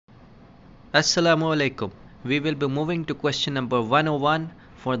Assalamu alaikum. We will be moving to question number 101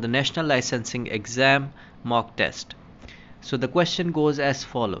 for the National Licensing Exam mock test. So the question goes as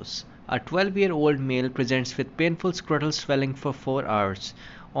follows. A 12-year-old male presents with painful scrotal swelling for 4 hours.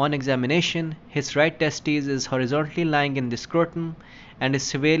 On examination, his right testis is horizontally lying in the scrotum and is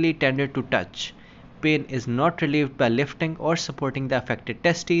severely tender to touch. Pain is not relieved by lifting or supporting the affected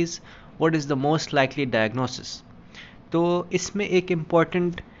testes. What is the most likely diagnosis? तो इसमें एक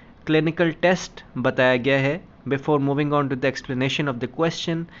important clinical test बताया गया है. Before moving on to the explanation of the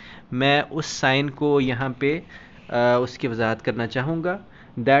question, मैं उस sign को यहाँ पे उसकी वजाहत करना चाहूँगा.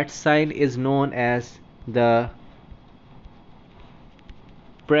 That sine is known as the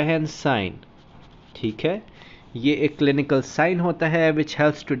प्रेहन sign. ठीक है, ये एक क्लिनिकल साइन होता है which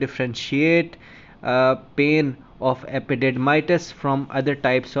helps to differentiate pain of एपिडेडमाइटिस from other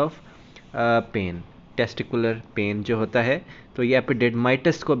types of pen. Testicular pen जो होता है, तो ये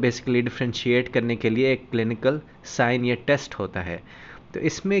एपिडेडमाइटिस को बेसिकली डिफ्रेंशिएट करने के लिए एक क्लिनिकल साइन या टेस्ट होता है. तो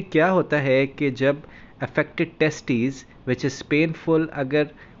इसमें क्या होता है कि जब affected testes which is painful, अगर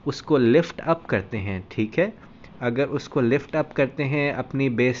उसको लिफ्ट अप करते हैं, ठीक है, अगर उसको लिफ्ट अप करते हैं अपनी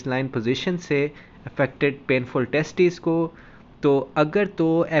बेस लाइन पोजिशन से अफेक्टेड पेनफुल टेस्टीज को, तो अगर तो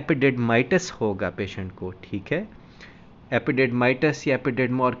एपिडेडमाइटिस होगा पेशेंट को, ठीक है, एपिडेडमाइटिस या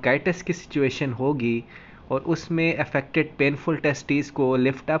एपिडेडमोरकाइटिस की सिचुएशन होगी और उसमें अफेक्टेड पेनफुल टेस्टीज को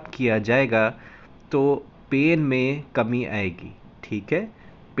लिफ्ट अप किया जाएगा, तो पेन में कमी आएगी. ठीक है,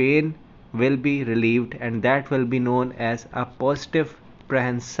 pen will be relieved and that will be known as a positive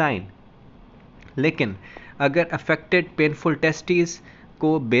प्रेहन sign. लेकिन अगर अफेक्टेड पेनफुल टेस्टीज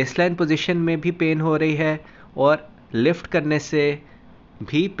को बेसलाइन पोजीशन में भी पेन हो रही है और लिफ्ट करने से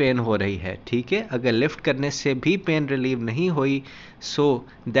भी पेन हो रही है, ठीक है, अगर लिफ्ट करने से भी पेन रिलीव नहीं हुई, so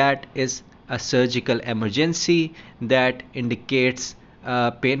that is a surgical emergency that indicates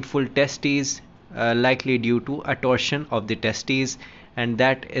painful testes likely due to a torsion of the testes, and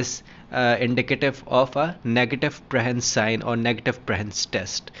that is indicative of a negative Prehen's sign or negative Prehen's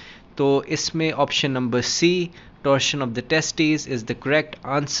test. तो इसमें option number C, torsion of the testes, is the correct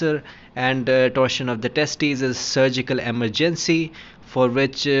answer, and torsion of the testes is surgical emergency for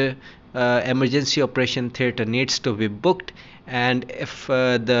which emergency operation theatre needs to be booked, and if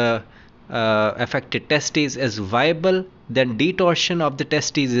the affected testes is viable, then detorsion of the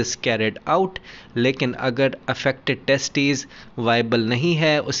testes is carried out. लेकिन अगर affected testes viable नहीं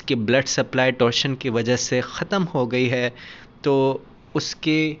है, उसकी blood supply torsion की वजह से ख़त्म हो गई है, तो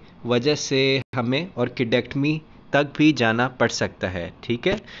उसके वजह से हमें orchidectomy तक भी जाना पड़ सकता है. ठीक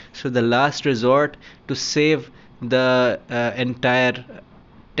है, so the last resort to save the entire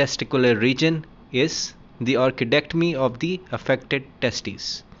testicular region is the orchidectomy of the affected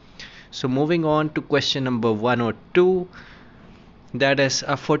testes. So moving on to question number 102, that is,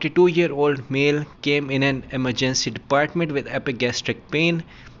 a 42-year-old male came in an emergency department with epigastric pain,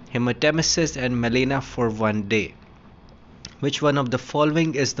 hematemesis and melena for 1 day. Which one of the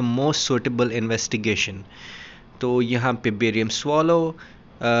following is the most suitable investigation? तो यहाँ पे barium swallow,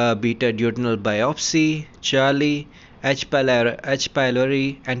 beta duodenal biopsy, Charlie, H.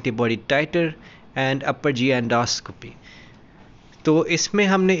 pylori antibody titer and upper GI endoscopy. तो इसमें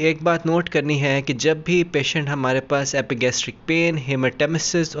हमने एक बात note करनी है कि जब भी पेशेंट हमारे पास एपिगैस्ट्रिक पेन,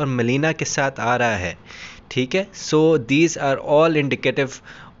 हेमाटेमेसिस और मेलिना के साथ आ रहा है, ठीक है, so these are all indicative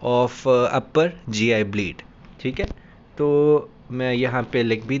of upper GI bleed. ठीक है, तो मैं यहाँ पे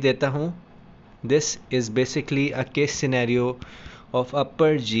लिख भी देता हूँ, this is basically a case scenario of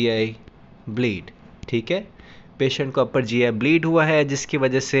upper GI bleed. ठीक है, पेशेंट को अपर जीआई ब्लीड हुआ है जिसकी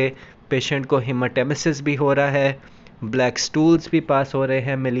वजह से पेशेंट को हेमाटेमेसिस भी हो रहा है, ब्लैक स्टूल्स भी पास हो रहे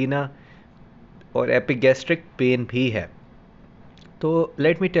हैं, मेलिना और एपिगैस्ट्रिक पेन भी है. तो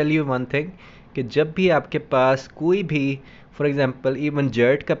let me tell you one thing कि जब भी आपके पास कोई भी, फॉर एग्जांपल इवन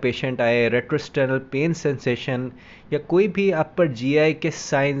जर्ट का पेशेंट आए, रेट्रोस्टर्नल पेन सेंसेशन या कोई भी अपर जीआई के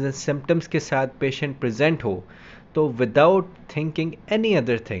साइंस एंड सिम्टम्स के साथ पेशेंट प्रेजेंट हो, तो without thinking any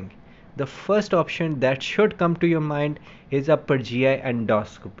other thing, the first option that should come to your mind is upper GI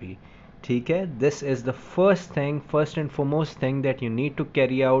endoscopy. ठीक है, this is the first and foremost thing that you need to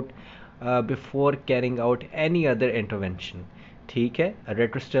carry out before carrying out any other intervention. ठीक है,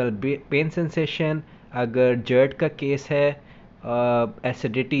 retrosternal pain sensation, अगर jot का case है,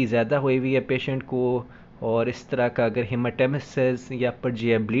 acidity ज़्यादा हुई हुई है पेशेंट को, और इस तरह का अगर हेमाटेमेसिस या अपर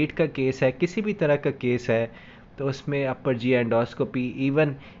जीआई ब्लीड का केस है, किसी भी तरह का केस है, तो उसमें upper GI endoscopy,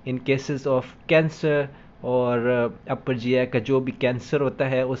 even in cases of cancer और अपर जीआई का जो भी कैंसर होता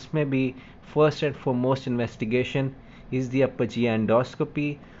है, उसमें भी first and foremost investigation is the upper GI endoscopy.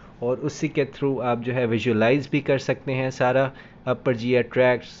 और उसी के थ्रू आप जो है विजुलाइज भी कर सकते हैं सारा अपर जीआ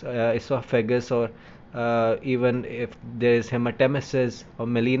ट्रैक्ट्स, इसोफेगस, और इवन इफ देयर इज हेमाटेमेसिस और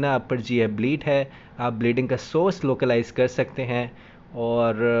मेलिना अपर जीआ ब्लीड है, आप ब्लीडिंग का सोर्स लोकलाइज कर सकते हैं।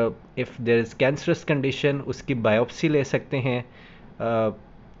 और if there is cancerous condition उसकी बायोप्सी ले सकते हैं।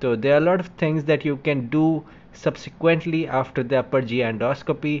 तो there are a lot of things that you can do subsequently after the upper GI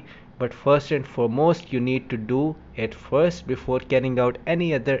endoscopy, but first and foremost you need to do it first before carrying out any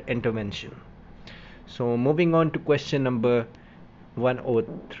other intervention. So moving on to question number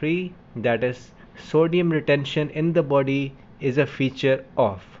 103, that is sodium retention in the body is a feature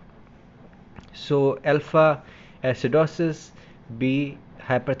of, so alpha acidosis, B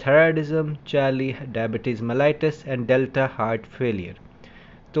hyperthyroidism, Charlie diabetes mellitus, and delta heart failure.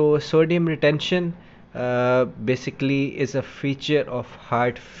 तो sodium retention basically is a feature of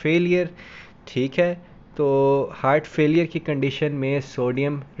heart failure. ठीक है, तो heart failure की condition में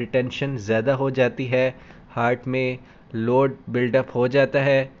sodium retention ज़्यादा हो जाती है, हार्ट में लोड बिल्डअप हो जाता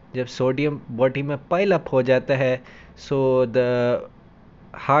है। जब सोडियम बॉडी में पाइल अप हो जाता है, so the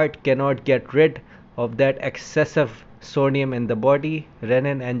heart cannot get rid of that excessive sodium in the body.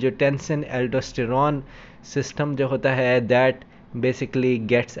 Renin, angiotensin, aldosterone system जो होता है that basically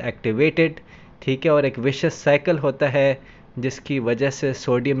gets activated, ठीक है, और एक vicious cycle होता है जिसकी वजह से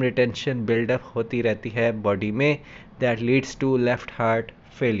सोडियम रिटेंशन बिल्डअप होती रहती है बॉडी में, that leads to left heart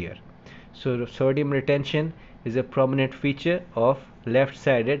failure. So sodium retention is a prominent feature of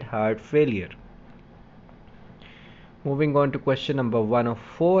left-sided heart failure. Moving on to question number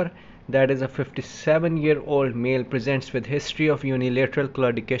 104, that is a 57-year-old male presents with history of unilateral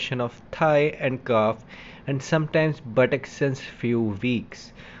claudication of thigh and calf and sometimes buttocks since few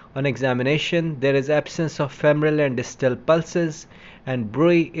weeks. On examination, there is absence of femoral and distal pulses and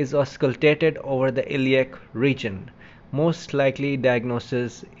bruit is auscultated over the iliac region. Most likely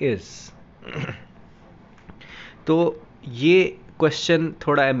diagnosis is तो ये question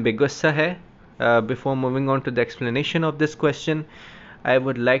थोड़ा ambiguous सा है. Before moving on to the explanation of this question, I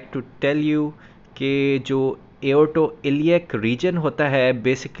would like to tell you कि जो एओर्टोइलियक reason होता है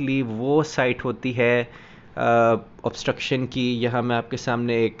basically वो साइट होती है ऑब्स्ट्रक्शन की. यहाँ मैं आपके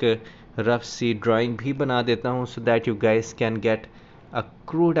सामने एक रफ सी ड्राइंग भी बना देता हूँ so that you guys can get a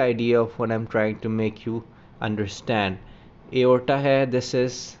crude idea of what I'm trying to make you understand. Aorta है, this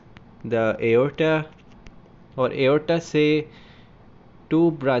is the aorta, और एओर्टा से 2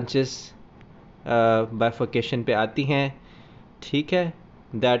 ब्रांचेस बाइफर्केशन पे आती हैं. ठीक है,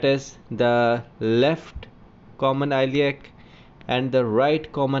 that is the left common iliac and the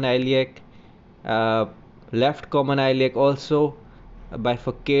right common iliac. Left common iliac also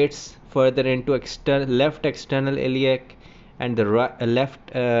bifurcates further into left external iliac and the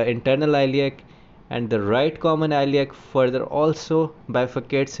left internal iliac, and the right common iliac further also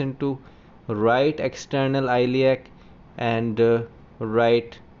bifurcates into right external iliac and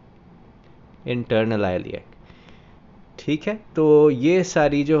right internal iliac. ठीक है, तो ये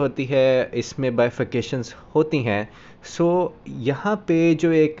सारी जो होती है इसमें बाइफिकेशंस होती हैं. सो यहाँ पे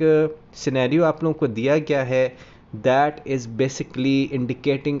जो एक सिनेरियो आप लोगों को दिया गया है that is basically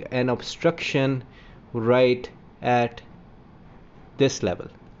indicating N obstruction right at this level.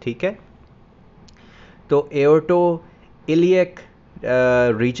 ठीक है, तो एओर्टो इलियक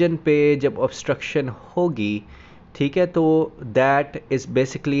रीजन पे जब ऑब्स्ट्रक्शन होगी, ठीक है, तो that is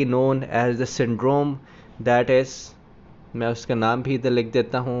basically known as the syndrome, that is, मैं उसका नाम भी इधर लिख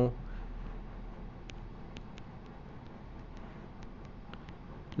देता हूँ,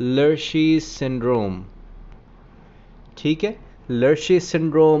 लर्शी सिंड्रोम. ठीक है, लर्शी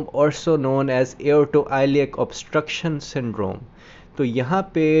syndrome also known as एओर्टोइलियक obstruction syndrome. तो यहाँ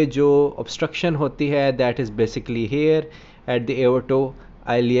पे जो ऑब्स्ट्रक्शन होती है that is basically here at the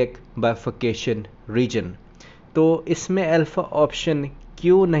एओर्टोइलियक bifurcation reason. तो इसमें अल्फ़ा ऑप्शन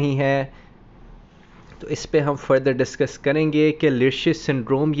क्यों नहीं है, तो इस पे हम फर्दर डिस्कस करेंगे कि लर्शी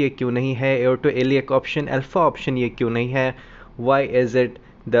सिंड्रोम ये क्यों नहीं है, एओर्टोइलियक ऑप्शन अल्फ़ा ऑप्शन ये क्यों नहीं है, Y is it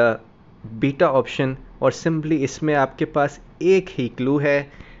the beta option. और सिंपली इसमें आपके पास एक ही क्लू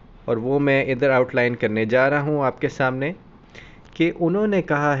है और वो मैं इधर आउटलाइन करने जा रहा हूँ आपके सामने, कि उन्होंने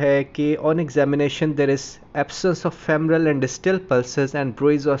कहा है कि on examination there is absence of femoral and distal pulses and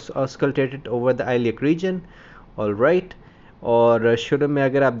ब्रूइज auscultated over the iliac reason. All right, और शुरू में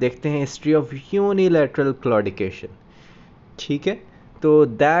अगर आप देखते हैं हिस्ट्री ऑफ यूनिलैटरल क्लॉडिकेशन, ठीक है, तो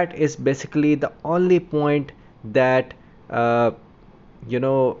that is basically the only point that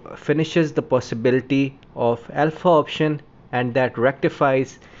finishes the possibility of alpha option and that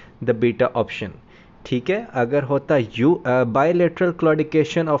rectifies the beta option. ठीक है, अगर होता bilateral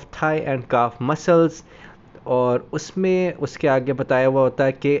claudication of thigh and calf muscles और उसमें उसके आगे बताया हुआ होता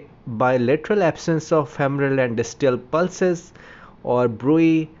है कि bilateral absence of femoral and distal pulses, or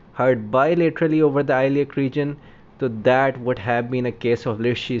bruit heard bilaterally over the iliac region, so that would have been a case of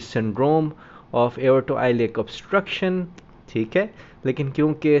Lesch's syndrome of aortoiliac obstruction. ठीक है, लेकिन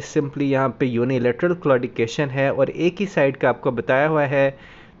क्योंकि सिंपली यहाँ पे यूनिलेटरल क्लॉडिकेशन है और एक ही side का आपको बताया हुआ है,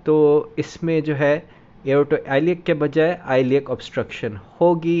 तो इसमें जो है एओर्टोआइलिक के बजाय आइलिक ऑब्स्ट्रक्शन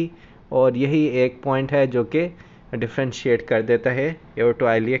होगी, और यही एक पॉइंट है जो कि डिफ्रेंशिएट कर देता है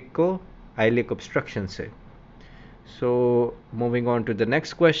एओर्टोआइलिक को आइलिक ऑब्स्ट्रक्शन से. So moving on to the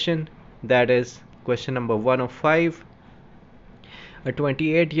next question, that is question number 105. A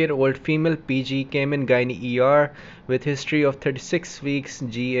 28-year-old female PG came in gynae ER with history of 36 weeks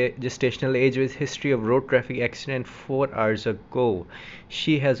gestational age with history of road traffic accident 4 hours ago.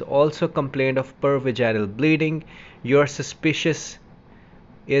 She has also complained of pervaginal bleeding. Your suspicious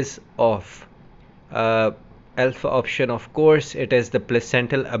is of alpha option, of course, it is the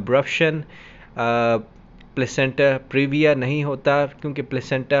placental abruption. Placenta previa नहीं होता, क्योंकि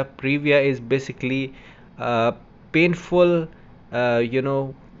placenta previa is basically painful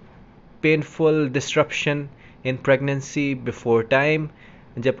painful disruption in pregnancy before time,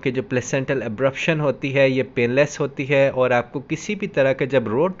 जबकि जो placental abruption होती है ये painless होती है, और आपको किसी भी तरह का जब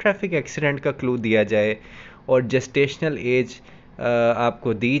रोड ट्रैफिक एक्सीडेंट का क्लू दिया जाए और जेस्टेशनल एज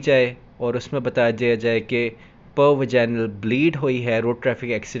आपको दी जाए और उसमें बताया दिया जाए कि परवैजाइनल ब्लीड हुई है रोड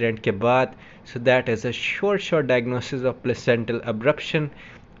ट्रैफिक एक्सीडेंट के बाद, so that is a sure diagnosis of placental abruption.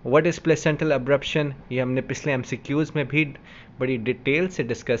 What is placental abruption, ये हमने पिछले एमसीक्यूज़ में भी बड़ी डिटेल से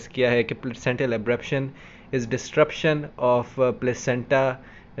डिस्कस किया है कि placental abruption is disruption of placenta,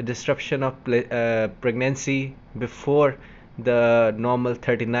 disruption of pregnancy before the normal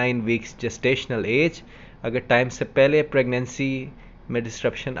 39 weeks gestational age. अगर टाइम से पहले प्रेगनेंसी में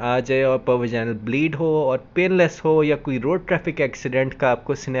डिस्ट्रप्शन आ जाए और परवैजाइनल ब्लीड हो और पेनलेस हो, या कोई रोड ट्रैफिक एक्सीडेंट का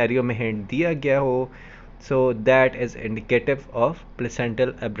आपको सिनेरियो में हिंट दिया गया हो, so that is indicative of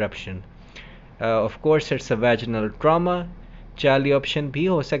placental abruption. Of course it's a vaginal trauma. Charlie option भी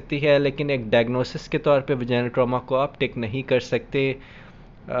हो सकती है, लेकिन एक डायग्नोसिस के तौर पे वजाइनल ट्रॉमा को आप टिक नहीं कर सकते.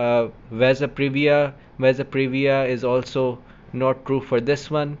 वेजा previa is also not true for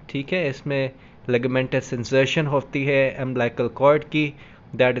this one. ठीक है, इसमें लिगामेंटस इंसर्शन होती है अम्बिलिकल कॉर्ड की,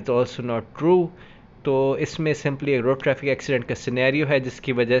 that is also not true. तो इसमें सिंपली एक रोड ट्रैफिक एक्सीडेंट का सिनेरियो है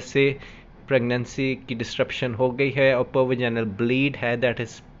जिसकी वजह से प्रेगनेंसी की डिस्ट्रप्शन हो गई है और परवैजाइनल ब्लीड है, that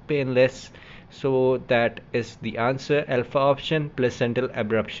is painless. So that is the answer, alpha option, placental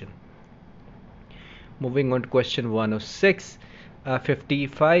abruption. Moving on to question 106. A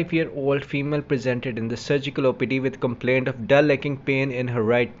 55-year-old female presented in the surgical OPD with complaint of dull aching pain in her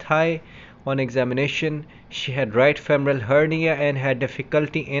right thigh. On examination, she had right femoral hernia and had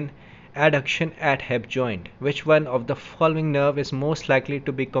difficulty in adduction at hip joint. Which one of the following nerve is most likely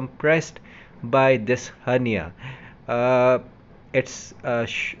to be compressed by this hernia? It's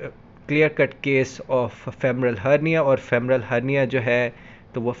clear cut case of femoral hernia, और femoral hernia जो है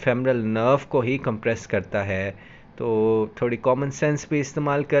तो वो femoral nerve को ही compress करता है. तो थोड़ी कॉमन सेंस भी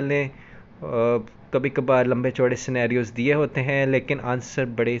इस्तेमाल कर लें. कभी कभार लंबे चौड़े सिनेरियोज दिए होते हैं लेकिन आंसर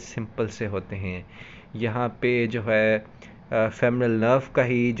बड़े सिंपल से होते हैं. यहाँ पे जो है फेमरल नर्व का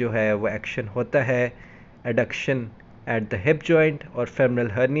ही जो है वो एक्शन होता है, adduction at the hip joint, और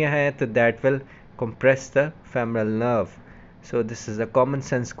फेमरल हर्निया है तो that will compress the femoral nerve. So this is a common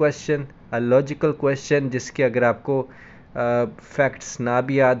sense question, a logical question, जिसके अगर आपको फैक्ट्स ना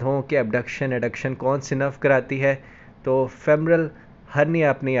भी याद हों कि एबडक्शन एडक्शन कौन सी नर्व कराती है, तो फेमरल हर्निया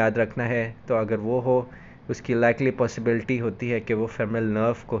आपने याद रखना है. तो अगर वो हो उसकी लाइकली पॉसिबिलिटी होती है कि वो फेमरल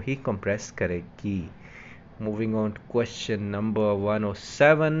नर्व को ही कंप्रेस करेगी. Moving on to question number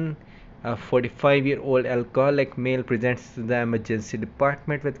 107. A 45-year-old alcoholic male presents to the emergency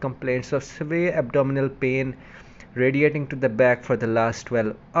department with complaints of severe abdominal pain radiating to the back for the last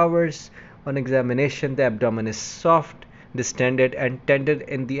 12 hours. On examination, the abdomen is soft, distended and tender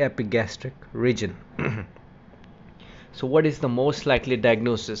in the epigastric region. So what is the most likely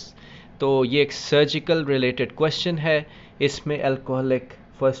diagnosis? तो ये एक surgical related question है. इसमें alcoholic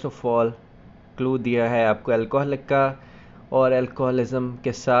first of all clue दिया है आपको alcoholic का, और अल्कोहलिज्म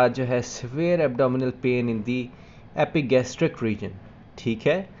के साथ जो है severe abdominal pain in the epigastric region. ठीक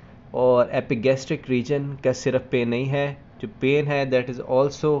है, और एपिगैस्ट्रिक रीजन का सिर्फ पेन नहीं है, जो पेन है that is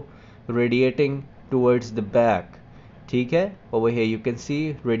also radiating towards the back. ठीक है, over here you can see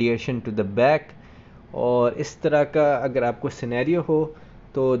radiation to the back. और इस तरह का अगर आपको सिनेरियो हो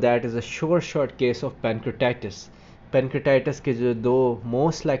तो that is a short case of pancreatitis. Pancreatitis के जो दो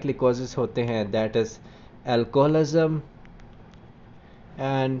मोस्ट लाइकली कॉजेज़ होते हैं that is alcoholism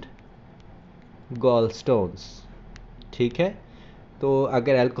and gall stones. ठीक है, तो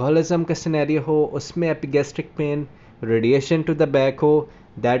अगर अल्कोहलिज्म का सिनेरियो हो उसमें epigastric pain, radiation to the back हो,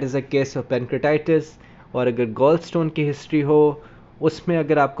 that is a case of pancreatitis. और अगर गॉल स्टोन की हिस्ट्री हो उसमें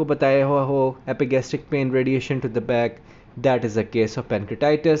अगर आपको बताया हुआ हो epigastric pain, radiation to the back, that is a case of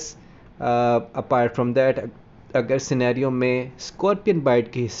pancreatitis. Apart from that, अगर सिनेरियो में स्कॉर्पियन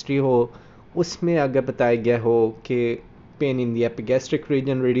बाइट की हिस्ट्री हो उसमें अगर बताया गया हो कि pain in the epigastric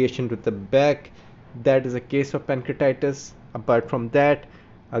region, radiation to the back, that is a case of pancreatitis. Apart from that,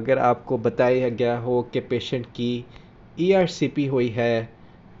 अगर आपको बताया गया हो कि पेशेंट की ईआरसीपी हुई है,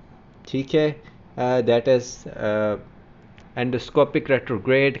 ठीक है, दैट इज़ एंडोस्कोपिक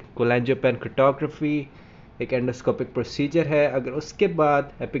रेट्रोग्रेड कोलेंजियोपेनक्रेटोग्राफी, एक एंडोस्कोपिक प्रोसीजर है, अगर उसके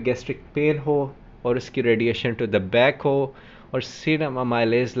बाद एपिगैस्ट्रिक पेन हो और उसकी रेडिएशन टू द बैक हो और सीरम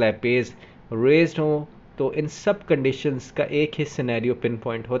अमाइलेज लैपेज रेज्ड हो, तो इन सब कंडीशंस का एक ही सिनेरियो पिन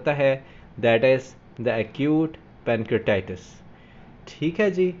पॉइंट होता है, that is the acute pancreatitis. ठीक है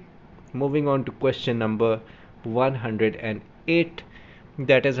जी। Moving on to question number 108,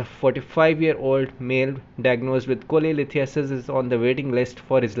 that is a 45-year-old male diagnosed with cholelithiasis is on the waiting list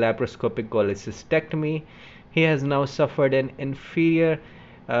for his laparoscopic cholecystectomy. He has now suffered an inferior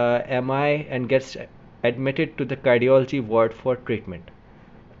MI and gets admitted to the cardiology ward for treatment.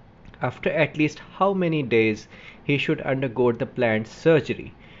 After at least how many days he should undergo the planned surgery?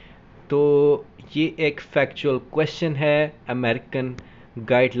 तो ये एक factual question है। American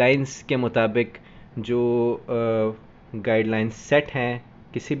guidelines के मुताबिक जो guidelines set हैं,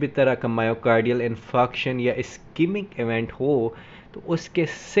 किसी भी तरह का मायोकार्डियल इन्फार्क्शन या इस्कीमिक इवेंट हो तो उसके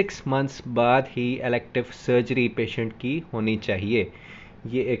 6 मंथ्स बाद ही इलेक्टिव सर्जरी पेशेंट की होनी चाहिए।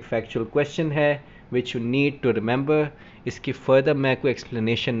 ये एक फैक्चुअल क्वेश्चन है which you need to remember. इसकी फर्दर मैं कोई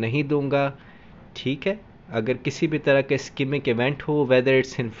एक्सप्लेनेशन नहीं दूंगा, ठीक है। अगर किसी भी तरह का इस्कीमिक इवेंट हो, whether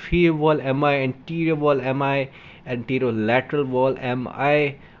it's inferior wall MI, anterior wall MI, anterolateral wall MI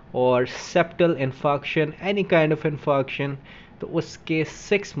और septal infarction, any kind of infarction, तो उसके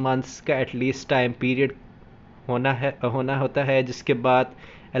 6 months का एटलीस्ट टाइम पीरियड होना होता है जिसके बाद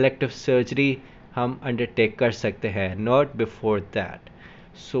इलेक्टिव सर्जरी हम अंडरटेक कर सकते हैं, not before that.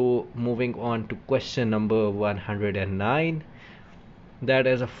 So moving on to question number 109, that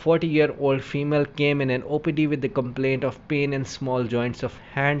as a 40-year-old female came in an OPD with the complaint of pain in small joints of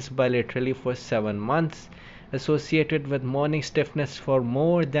hands bilaterally for 7 months, associated with morning stiffness for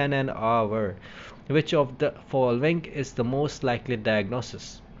more than an hour. Which of the following is the most likely diagnosis?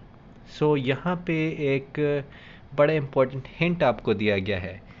 So यहाँ पे एक बड़ा important hint आपको दिया गया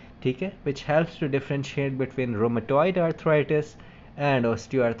है, ठीक है, which helps to differentiate between rheumatoid arthritis and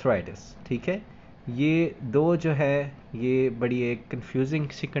osteoarthritis, ठीक है। ये दो जो है ये बड़ी एक कंफ्यूजिंग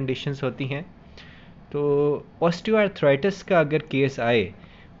सी कंडीशंस होती हैं। तो ऑस्टियोआर्थराइटिस का अगर केस आए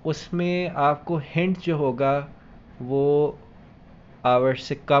उसमें आपको हिंट जो होगा वो आवर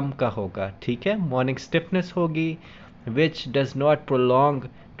से कम का होगा, ठीक है। मॉर्निंग स्टिफनेस होगी which does not prolong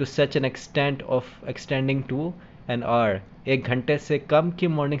to such an extent of x tending to an hour. 1 घंटे से कम की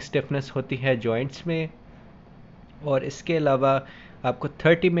मॉर्निंग स्टिफनेस होती है जॉइंट्स में। और इसके अलावा आपको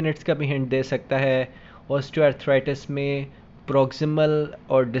 30 मिनट्स का भी हिंट दे सकता है। ऑस्टियोआर्थराइटिस में प्रॉक्सिमल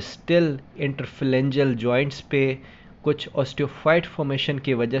और डिस्टल इंटरफिलेंजल जॉइंट्स पे कुछ ऑस्टियोफाइट फॉर्मेशन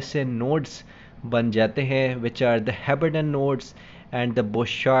की वजह से नोड्स बन जाते हैं which are the हेबर्डन nodes and the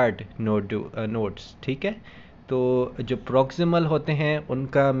बोशार्ड nodes, ठीक है। तो जो प्रॉक्सिमल होते हैं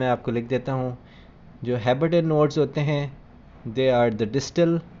उनका मैं आपको लिख देता हूँ। जो हेबर्डन नोड्स होते हैं they are the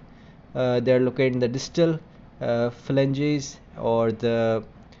distal, they are located in the distal phalanges, or the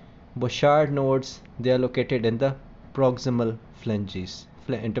Bouchard nodes, they are located in the proximal phalanges,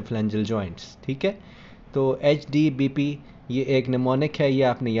 interphalangeal joints, ठीक है। तो HDBP ये एक निमोनिक है, ये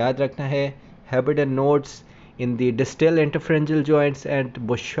आपने याद रखना है। Heberden nodes in the distal interphalangeal joints and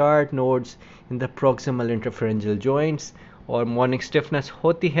Bouchard nodes in the proximal interphalangeal joints। और morning stiffness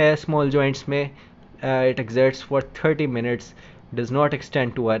होती है small joints में, it exerts for 30 minutes, does not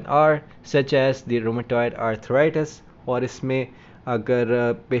extend to an hour, such as the rheumatoid arthritis। और इसमें अगर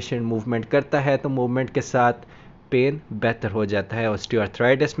patient movement करता है तो मूवमेंट के साथ पेन बेहतर हो जाता है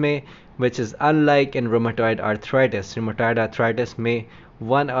ऑस्टियोआर्थराइटिस में, which is unlike in rheumatoid arthritis. Rheumatoid arthritis में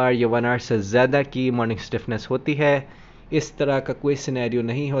 1 आवर या 1 आवर से ज़्यादा की मॉर्निंग स्टिफनेस होती है। इस तरह का कोई सिनेरियो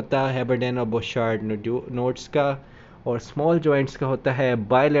नहीं होता हेबर्डन और बोशार्ड नोड्स का। और स्मॉल जॉइंट्स का होता है,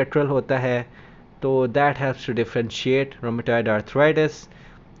 बायलैटरल होता है, तो that haves to differentiate rheumatoid arthritis.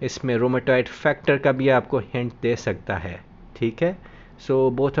 इसमें रूमेटॉइड फैक्टर का भी आपको हिंट दे सकता है, ठीक है। So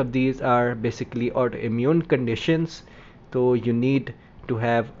both of these are basically auto immune conditions, तो you need to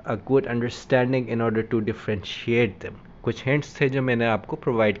have a good understanding in order to differentiate them. कुछ हिंट्स थे जो मैंने आपको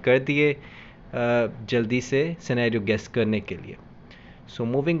प्रोवाइड कर दिए जल्दी से सिनेरियो गेस करने के लिए। So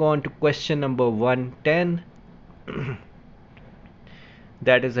moving on to question number 110.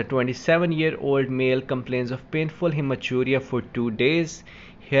 That is, a 27-year-old male complains of painful hematuria for 2 days.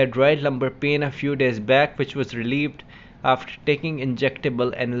 He had right lumbar pain a few days back, which was relieved after taking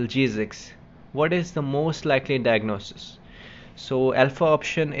injectable analgesics. What is the most likely diagnosis? So alpha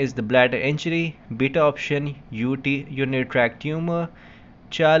option is the bladder injury, beta option urinary tract tumor,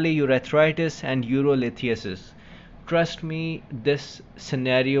 Charlie urethritis, and urolithiasis. Trust me, this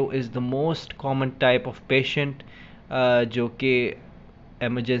scenario is the most common type of patient जो कि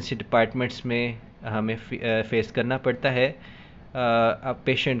emergency departments में हमें face करना पड़ता है. A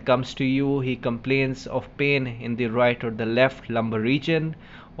patient comes to you, he complains of pain in the right or the left lumbar region,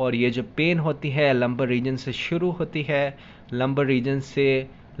 और ये जो पेन होती है lumbar region से शुरू होती है, lumbar region से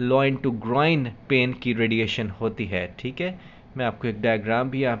loin to groin पेन की रेडिएशन होती है. ठीक है, मैं आपको एक डायग्राम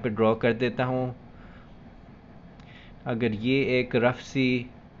भी यहाँ पे ड्रॉ कर देता हूँ. अगर ये एक रफ सी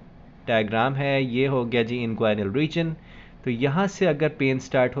डायग्राम है, ये हो गया जी इंग्वाइनल रीजन. तो यहाँ से अगर पेन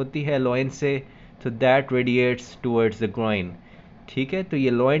स्टार्ट होती है लॉइन से, तो that radiates towards the groin. ठीक है, तो ये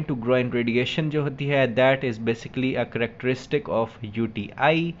लॉइन टू ग्रोइन रेडिएशन जो होती है, that is basically a characteristic of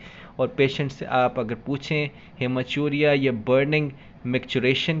UTI. और पेशेंट से आप अगर पूछें हेमाचूरिया या बर्निंग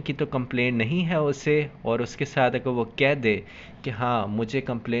मिक्चुरेशन की तो कंप्लेन नहीं है उसे, और उसके साथ अगर वो कह दे कि हाँ मुझे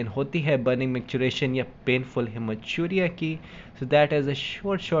कंप्लेन होती है बर्निंग मिक्चुरेशन या पेनफुल हेमाचूरिया की, so that is a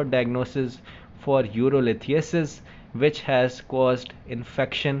short diagnosis for urolithiasis, which has caused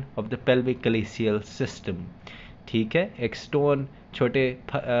infection of the pelvic calyceal system. ठीक है, एक स्टोन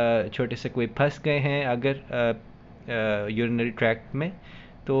छोटे से कोई फंस गए हैं अगर यूरिनरी ट्रैक्ट में,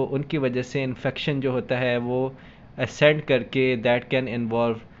 तो उनकी वजह से इन्फेक्शन जो होता है वो असेंड करके that can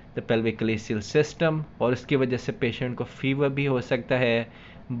involve the pelvic कैलिसियल system, और उसकी वजह से पेशेंट को फीवर भी हो सकता है,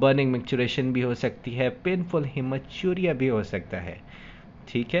 बर्निंग मिक्चुरेशन भी हो सकती है, पेनफुल हेमाचूरिया भी हो सकता है.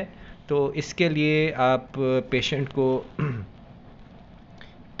 ठीक है, तो इसके लिए आप पेशेंट को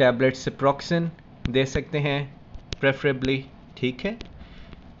टैबलेट सिप्रोक्सिन दे सकते हैं प्रेफरेबली. ठीक है,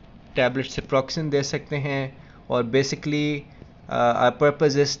 टैबलेट सिप्रोक्सिन दे सकते हैं, और basically our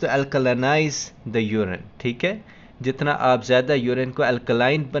purpose is to अल्कलाइनाइज the urine. ठीक है, जितना आप ज़्यादा यूरिन को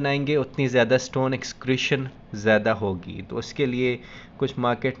अल्कलाइन बनाएंगे उतनी ज़्यादा स्टोन एक्सक्रीशन ज़्यादा होगी. तो उसके लिए कुछ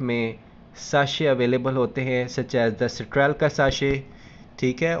मार्केट में साशे अवेलेबल होते हैं, सच एज द सिट्रल का साशे.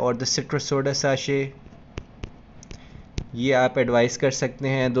 ठीक है, और द सिट्रोसोडा साशे. ये आप एडवाइस कर सकते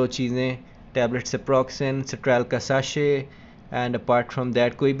हैं दो चीज़ें, टैबलेट सिप्रोक्सिन, सिट्रल का sachet, and apart from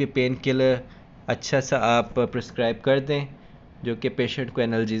that कोई भी पेन किलर अच्छा सा आप प्रिस्क्राइब कर दें जो कि पेशेंट को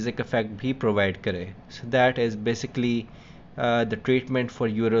एनाल्जेसिक इफेक्ट भी प्रोवाइड करे. So that is basically the treatment for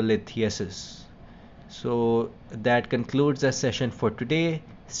urolithiasis. So that concludes our session for today.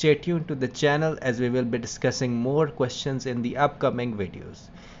 Stay tuned to the channel as we will be discussing more questions in the upcoming videos.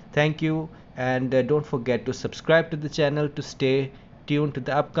 Thank you, and don't forget to subscribe to the channel to stay tuned to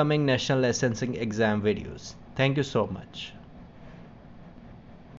the upcoming national licensing exam videos. Thank you so much.